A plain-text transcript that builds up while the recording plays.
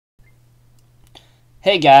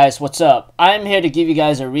Hey guys, what's up? I'm here to give you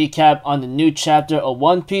guys a recap on the new chapter of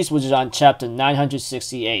One Piece, which is on chapter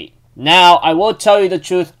 968. Now, I will tell you the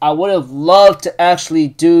truth, I would have loved to actually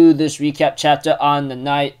do this recap chapter on the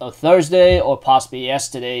night of Thursday or possibly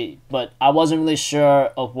yesterday, but I wasn't really sure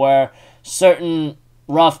of where certain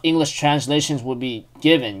rough English translations would be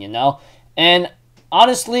given, And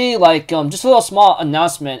honestly, just a little small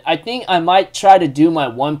announcement, I think I might try to do my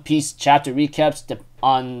One Piece chapter recaps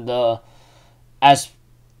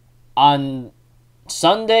on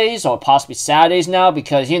Sundays or possibly Saturdays now,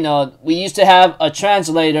 because we used to have a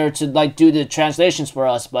translator to do the translations for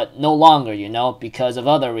us, but no longer, because of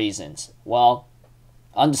other reasons. Well,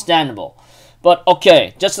 understandable. But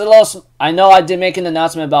okay, just a little. I know I did make an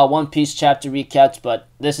announcement about One Piece chapter recaps, but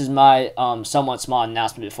this is my somewhat small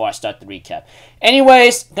announcement before I start the recap.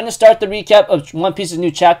 Anyways, I'm gonna start the recap of One Piece's new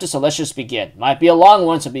chapter, so let's just begin. Might be a long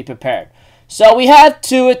one, so be prepared. So we have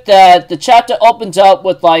to it that the chapter opens up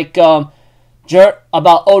with about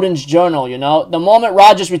Oden's journal, The moment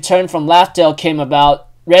Roger's return from Laughdale came about,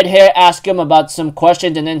 Red Hair asked him about some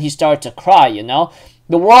questions and then he started to cry,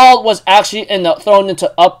 The world was actually thrown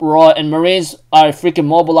into uproar and Marines are freaking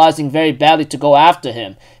mobilizing very badly to go after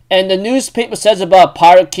him. And the newspaper says about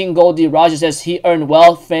Pirate King Goldie Roger says he earned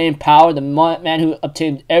wealth, fame, power, the man who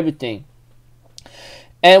obtained everything.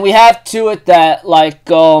 And we have to it that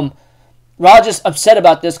Roger's upset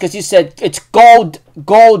about this because he said it's Gold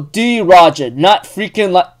D Roger, not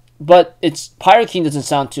freaking but it's Pirate King doesn't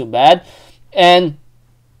sound too bad. And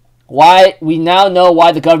why we now know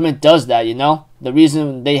why the government does that, The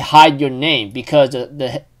reason they hide your name because of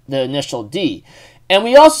the initial D. And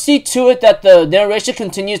we also see to it that the narration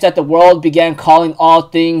continues that the world began calling all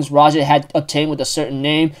things Roger had obtained with a certain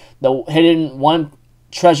name the hidden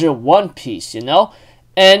treasure One Piece,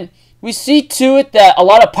 And we see to it that a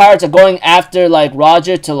lot of pirates are going after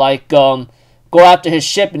Roger to go after his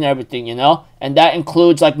ship and everything, And that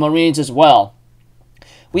includes Marines as well.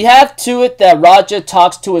 We have to it that Roger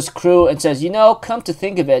talks to his crew and says, come to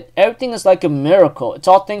think of it, everything is like a miracle. It's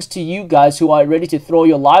all thanks to you guys who are ready to throw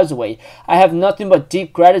your lives away. I have nothing but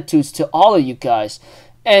deep gratitude to all of you guys.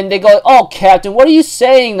 And they go, oh, Captain, what are you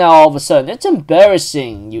saying now all of a sudden? It's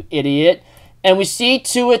embarrassing, you idiot. And we see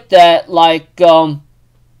to it that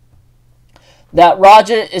that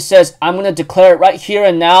Roger, it says, I'm going to declare it right here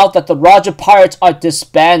and now that the Roger Pirates are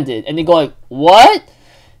disbanded. And they go what?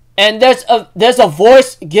 And there's a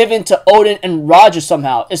voice given to Oden and Roger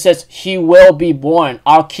somehow. It says, he will be born.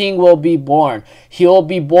 Our king will be born. He will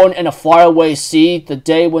be born in a faraway sea. The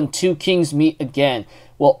day when two kings meet again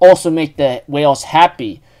will also make the whales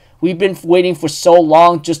happy. We've been waiting for so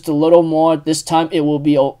long, just a little more. This time it will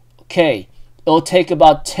be okay. It'll take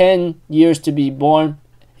about 10 years to be born.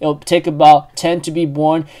 It'll take about 10 to be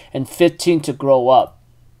born and 15 to grow up.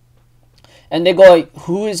 And they go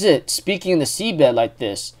who is it speaking in the seabed like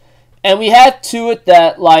this? And we had to it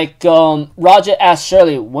that Roger asked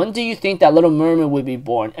Shirley, when do you think that little mermaid would be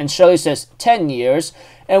born? And Shirley says 10 years.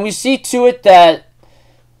 And we see to it that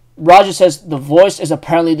Roger says the voice is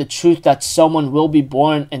apparently the truth that someone will be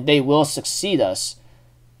born and they will succeed us.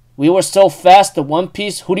 We were so fast, the One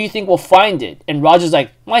Piece, who do you think will find it? And Roger's like,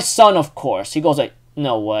 my son, of course. He goes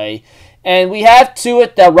no way. And we have to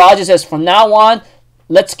it that Roger says, from now on,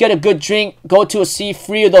 let's get a good drink, go to a sea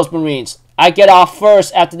free of those Marines. I get off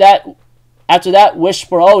first. After that, wish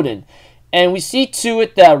for Oden. And we see to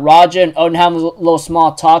it that Roger and Oden have a little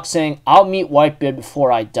small talk saying, I'll meet Whitebeard before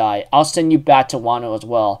I die. I'll send you back to Wano as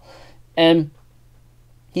well. And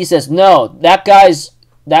he says, no, that guy's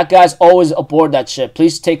always aboard that ship.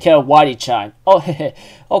 Please take care of Whitey-chan. Oh,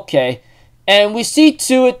 okay. And we see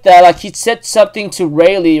to it that he said something to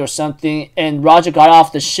Rayleigh or something, and Roger got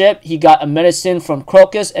off the ship. He got a medicine from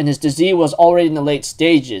Crocus, and his disease was already in the late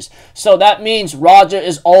stages. So that means Roger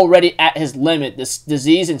is already at his limit. This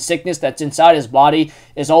disease and sickness that's inside his body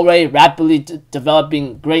is already rapidly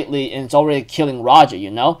developing greatly, and it's already killing Roger,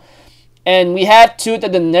 And we have to it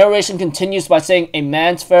that the narration continues by saying, a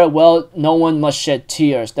man's farewell, no one must shed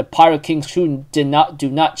tears. The Pirate King's crew do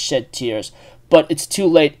not shed tears. But it's too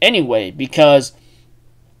late anyway because,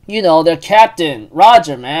 their captain,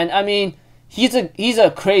 Roger, man. I mean, he's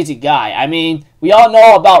a crazy guy. I mean, we all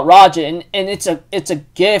know about Roger, and it's a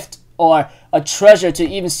gift or a treasure to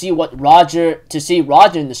even see Roger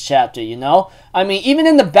in this chapter, I mean, even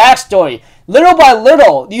in the backstory, little by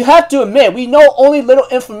little, you have to admit, we know only little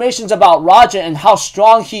information about Roger and how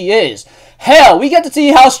strong he is. Hell, we get to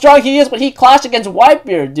see how strong he is when he clashed against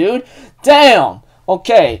Whitebeard, dude. Damn.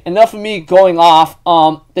 Okay, enough of me going off.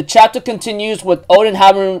 The chapter continues with Oden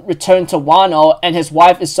having returned to Wano, and his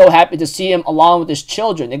wife is so happy to see him along with his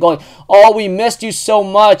children. They're going, oh, we missed you so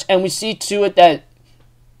much, and we see to it that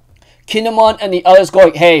Kinemon and the others go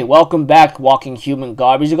like, hey, welcome back, walking human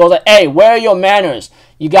garbage. He goes like, hey, where are your manners?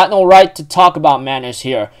 You got no right to talk about manners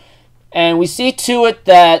here. And we see to it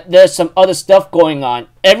that there's some other stuff going on.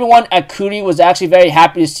 Everyone at Kuri was actually very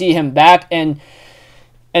happy to see him back, and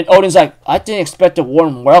Odin's like, I didn't expect a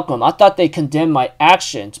warm welcome. I thought they condemned my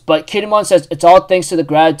actions. But Kinemon says, it's all thanks to the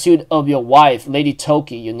gratitude of your wife, Lady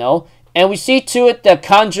Toki, you know? And we see to it that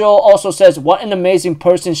Kanjo also says, what an amazing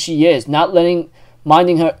person she is, not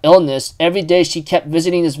minding her illness. Every day she kept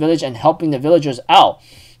visiting this village and helping the villagers out.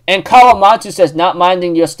 And Kawamatsu says, not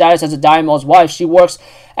minding your status as a daimyo's wife, she works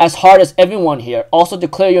as hard as everyone here. Also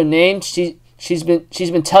declare your name. She's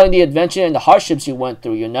been telling the adventure and the hardships you went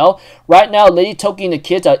through, you know? Right now, Lady Toki and the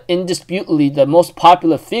kids are indisputably the most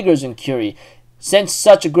popular figures in Curie. Since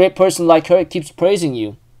such a great person like her keeps praising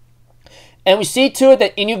you. And we see to it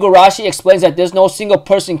that Inugarashi explains that there's no single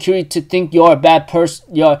person in Curie to think you're a bad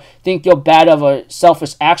person, think you're bad of a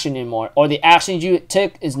selfish action anymore. Or the actions you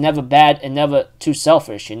take is never bad and never too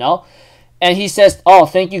selfish, you know? And he says, oh,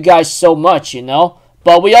 thank you guys so much, you know?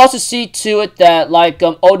 But we also see to it that, like,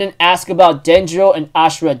 Odin asked about Denjiro and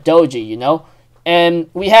Ashura Doji, you know? And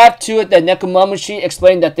we have to it that Nekomamushi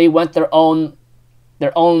explained that they went their own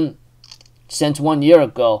since 1 year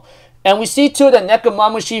ago. And we see to it that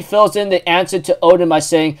Nekomamushi fills in the answer to Odin by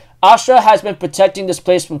saying, Ashura has been protecting this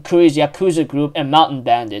place from Kuri's Yakuza group and mountain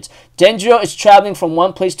bandits. Denjiro is traveling from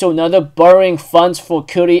one place to another, borrowing funds for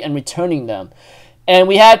Kuri and returning them. And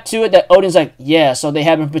we had to it that Odin's like, yeah, so they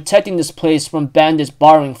have been protecting this place from bandits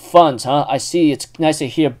borrowing funds, huh? I see, it's nice to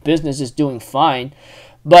hear business is doing fine.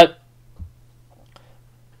 But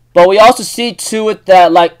we also see to it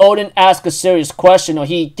that, like, Odin asks a serious question, or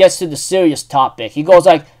he gets to the serious topic. He goes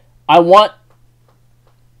like,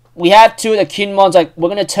 we have to that Kinemon's like, we're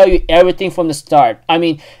going to tell you everything from the start. I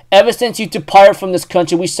mean, ever since you departed from this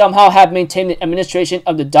country, we somehow have maintained the administration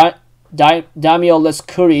of the daimyo-less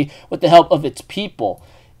Kuri with the help of its people.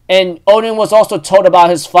 And Odin was also told about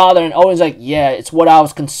his father, and Odin's like, yeah, it's what I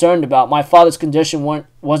was concerned about. My father's condition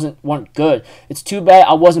weren't good. It's too bad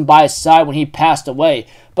I wasn't by his side when he passed away.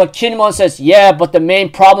 But Kinemon says, yeah, but the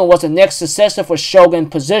main problem was the next successor for Shogun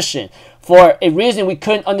position. For a reason we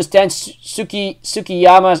couldn't understand,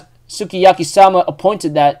 Sukiyaki-sama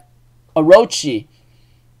appointed that Orochi.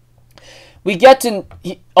 Odin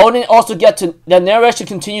also the narration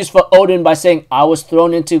continues for Odin by saying, I was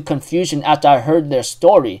thrown into confusion after I heard their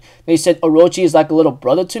story. They said Orochi is like a little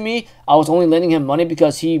brother to me. I was only lending him money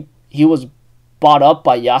because he was bought up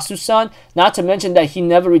by Yasu-san. Not to mention that he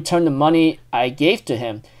never returned the money I gave to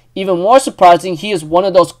him. Even more surprising, he is one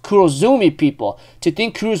of those Kurozumi people. To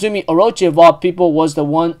think Kurozumi Orochi of all people was the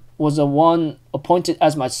one appointed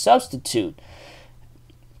as my substitute.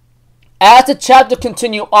 As the chapter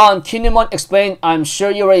continued on, Kinemon explained, I'm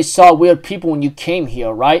sure you already saw weird people when you came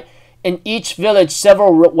here, right? In each village,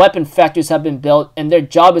 several weapon factories have been built, and their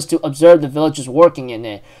job is to observe the villagers working in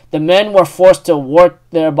it. The men were forced to work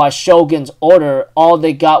there by Shogun's order. All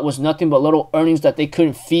they got was nothing but little earnings that they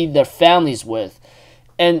couldn't feed their families with.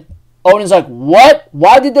 And Odin's like, what?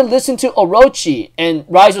 Why did they listen to Orochi? And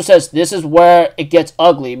Raizo says, this is where it gets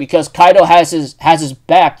ugly, because Kaido has his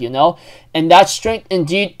back, you know? And that's strength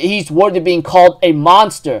indeed. He's worthy of being called a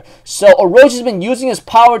monster. So Orochi's been using his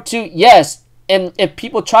power to, yes, and if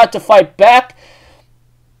people try to fight back,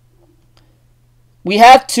 we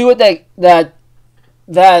have to it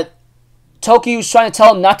that Toki was trying to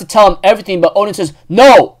tell him not to tell him everything, but Odin says,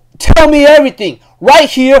 no, tell me everything, right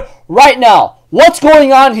here, right now. What's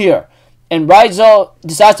going on here? And Raizo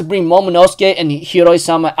decides to bring Momonosuke and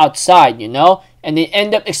Hiroi-sama outside, you know? And they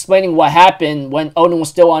end up explaining what happened when Odin was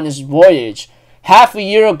still on his voyage. Half a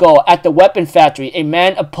year ago, at the weapon factory, a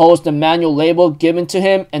man opposed the manual label given to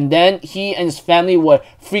him, and then he and his family were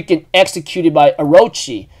freaking executed by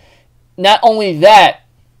Orochi. Not only that,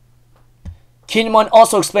 Kinemon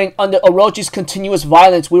also explained, under Orochi's continuous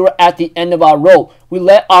violence, we were at the end of our rope. We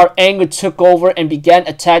let our anger took over and began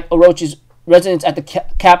attack Orochi's residence at the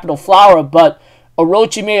capital Flower, but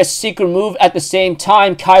Orochi made a secret move at the same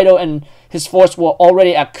time. Kaido and his force were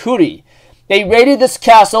already at Kuri. They raided this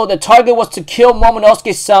castle. The target was to kill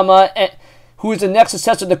Momonosuke-sama, who is the next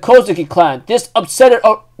successor of the Kozuki clan. This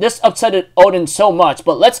upsetted Odin so much,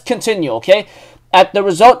 but let's continue, okay? At the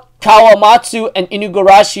result, Kawamatsu and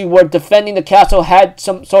Inugarashi were defending the castle, had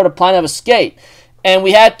some sort of plan of escape. And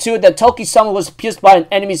we had to that Toki-sama was pierced by an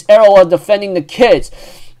enemy's arrow while defending the kids.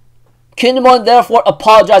 Kinemon therefore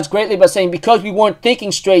apologized greatly by saying, because we weren't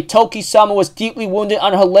thinking straight, Toki-sama was deeply wounded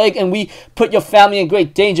on her leg and we put your family in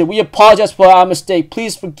great danger. We apologize for our mistake.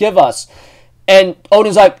 Please forgive us. And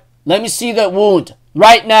Odin's like, let me see that wound.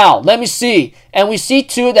 Right now. Let me see. And we see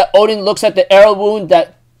too that Odin looks at the arrow wound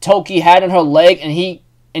that Toki had on her leg, and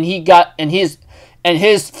his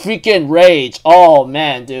freaking rage. Oh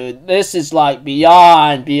man, dude, this is like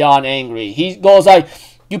beyond angry. He goes like,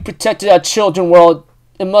 "You protected our children world.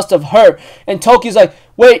 It must have hurt." And Toki's like,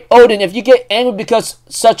 "Wait, Odin, if you get angry because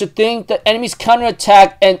such a thing, the enemies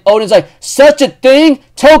counterattack." And Odin's like, "Such a thing?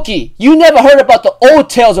 Toki, you never heard about the old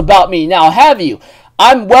tales about me, now have you?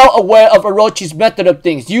 I'm well aware of Orochi's method of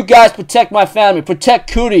things. You guys protect my family,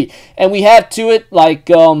 protect Kuri." And we have to it like,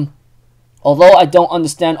 although I don't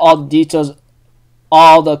understand all the details,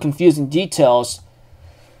 all the confusing details,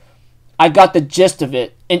 I got the gist of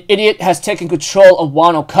it. An idiot has taken control of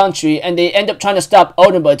Wano country, and they end up trying to stop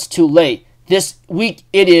Odin, but it's too late. This weak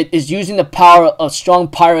idiot is using the power of strong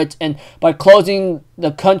pirates, and by closing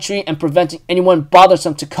the country and preventing anyone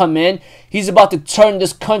bothersome to come in, he's about to turn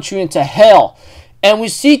this country into hell. And we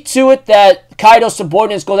see to it that Kaido's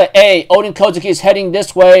subordinates go like, "Hey, Odin Kozuki is heading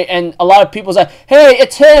this way," and a lot of people's like, "Hey,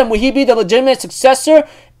 it's him. Will he be the legitimate successor?"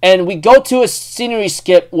 And we go to a scene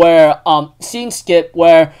skip where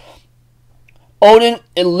Odin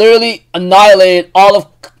literally annihilated all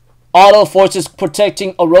the forces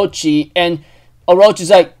protecting Orochi, and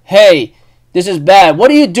Orochi's like, "Hey, this is bad.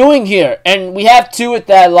 What are you doing here?" And we have to it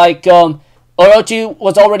that like Orochi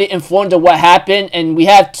was already informed of what happened, and we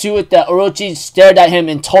have to it that Orochi stared at him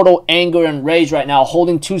in total anger and rage right now,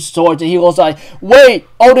 holding two swords, and he was like, "Wait,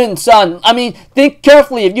 Odin-san, I mean, think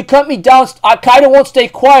carefully. If you cut me down, Kaido won't stay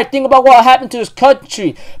quiet. Think about what happened to his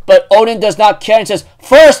country." But Odin does not care and says,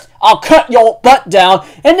 "First, I'll cut your butt down,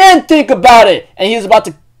 and then think about it." And he's about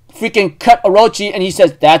to freaking cut Orochi, and he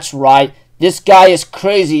says, "That's right. This guy is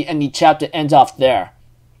crazy," and the chapter ends off there.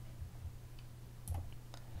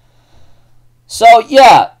 So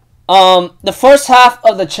yeah, the first half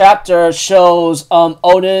of the chapter shows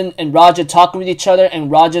Odin and Roger talking with each other, and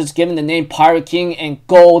Roger's given the name Pirate King and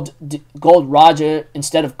Gold Roger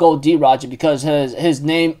instead of Gold D Roger because his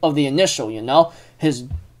name of the initial, you know, his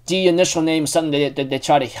D initial name is something that they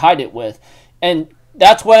try to hide it with, and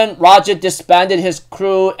that's when Roger disbanded his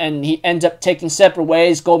crew and he ends up taking separate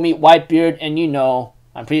ways, go meet Whitebeard, and you know,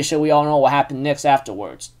 I'm pretty sure we all know what happened next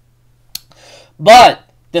afterwards. But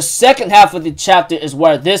the second half of the chapter is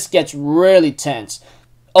where this gets really tense.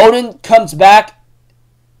 Odin comes back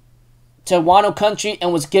to Wano country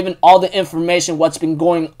and was given all the information what's been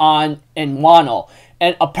going on in Wano.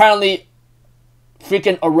 And apparently,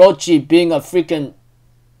 freaking Orochi, being a freaking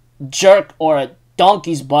jerk or a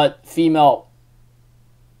donkey's butt female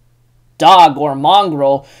dog or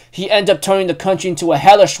mongrel, he ended up turning the country into a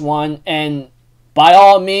hellish one. And by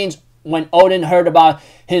all means, when Odin heard about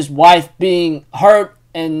his wife being hurt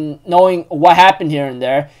and knowing what happened here and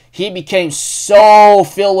there, he became so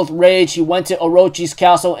filled with rage. He went to Orochi's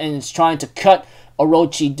castle and is trying to cut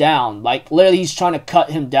Orochi down. Like, literally, he's trying to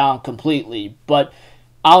cut him down completely. But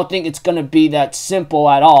I don't think it's going to be that simple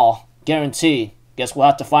at all. Guaranteed. Guess we'll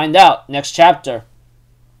have to find out next chapter.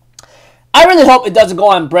 I really hope it doesn't go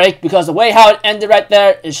on break, because the way how it ended right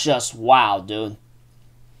there is just wow, dude.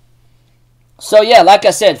 So yeah, like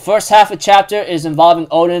I said, first half of the chapter is involving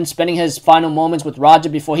Odin spending his final moments with Roger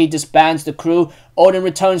before he disbands the crew. Odin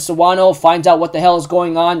returns to Wano, finds out what the hell is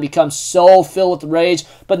going on, becomes so filled with rage.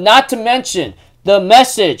 But not to mention the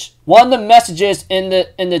message. One of the messages in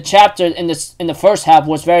the chapter in the first half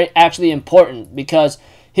was very actually important, because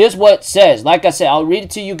here's what it says. Like I said, I'll read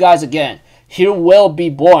it to you guys again. "He will be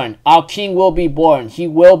born. Our king will be born. He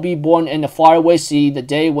will be born in the faraway sea. The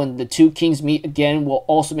day when the two kings meet again will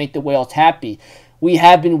also make the whales happy. We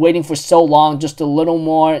have been waiting for so long. Just a little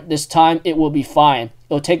more. This time it will be fine.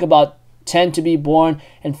 It will take about 10 to be born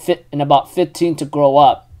and about 15 to grow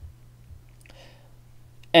up."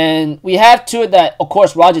 And we have to it that, of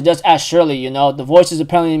course, Roger does ask Shirley, you know, the voice is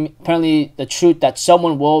apparently the truth that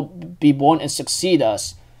someone will be born and succeed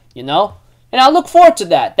us, you know? And I look forward to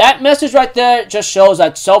that. That message right there just shows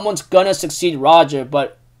that someone's gonna succeed Roger,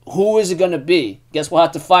 but who is it gonna be? Guess we'll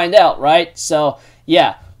have to find out, right? So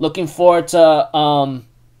yeah, looking forward to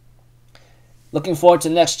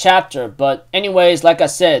next chapter. But anyways, like I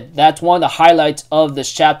said, that's one of the highlights of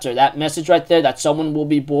this chapter. That message right there, that someone will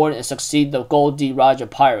be born and succeed the Gold D Roger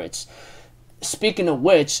pirates. Speaking of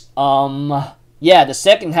which, yeah, the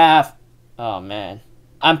second half, oh man.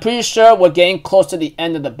 I'm pretty sure we're getting close to the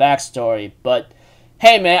end of the backstory, but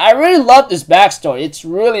hey man, I really love this backstory. It's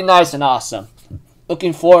really nice and awesome.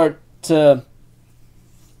 Looking forward to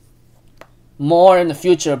more in the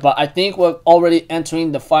future, but I think we're already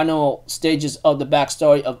entering the final stages of the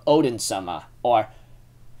backstory of Odin-sama, or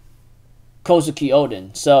Kozuki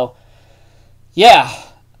Odin. So, yeah.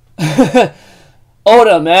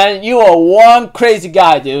 Oda, man, you are one crazy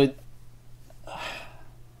guy, dude.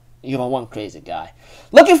 You're one crazy guy.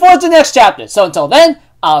 Looking forward to the next chapter. So until then,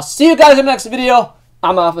 I'll see you guys in the next video.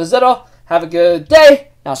 I'm Alpha Zero. Have a good day.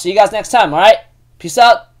 I'll see you guys next time, alright? Peace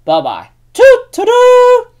out. Bye-bye.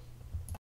 Toot-toot-toot!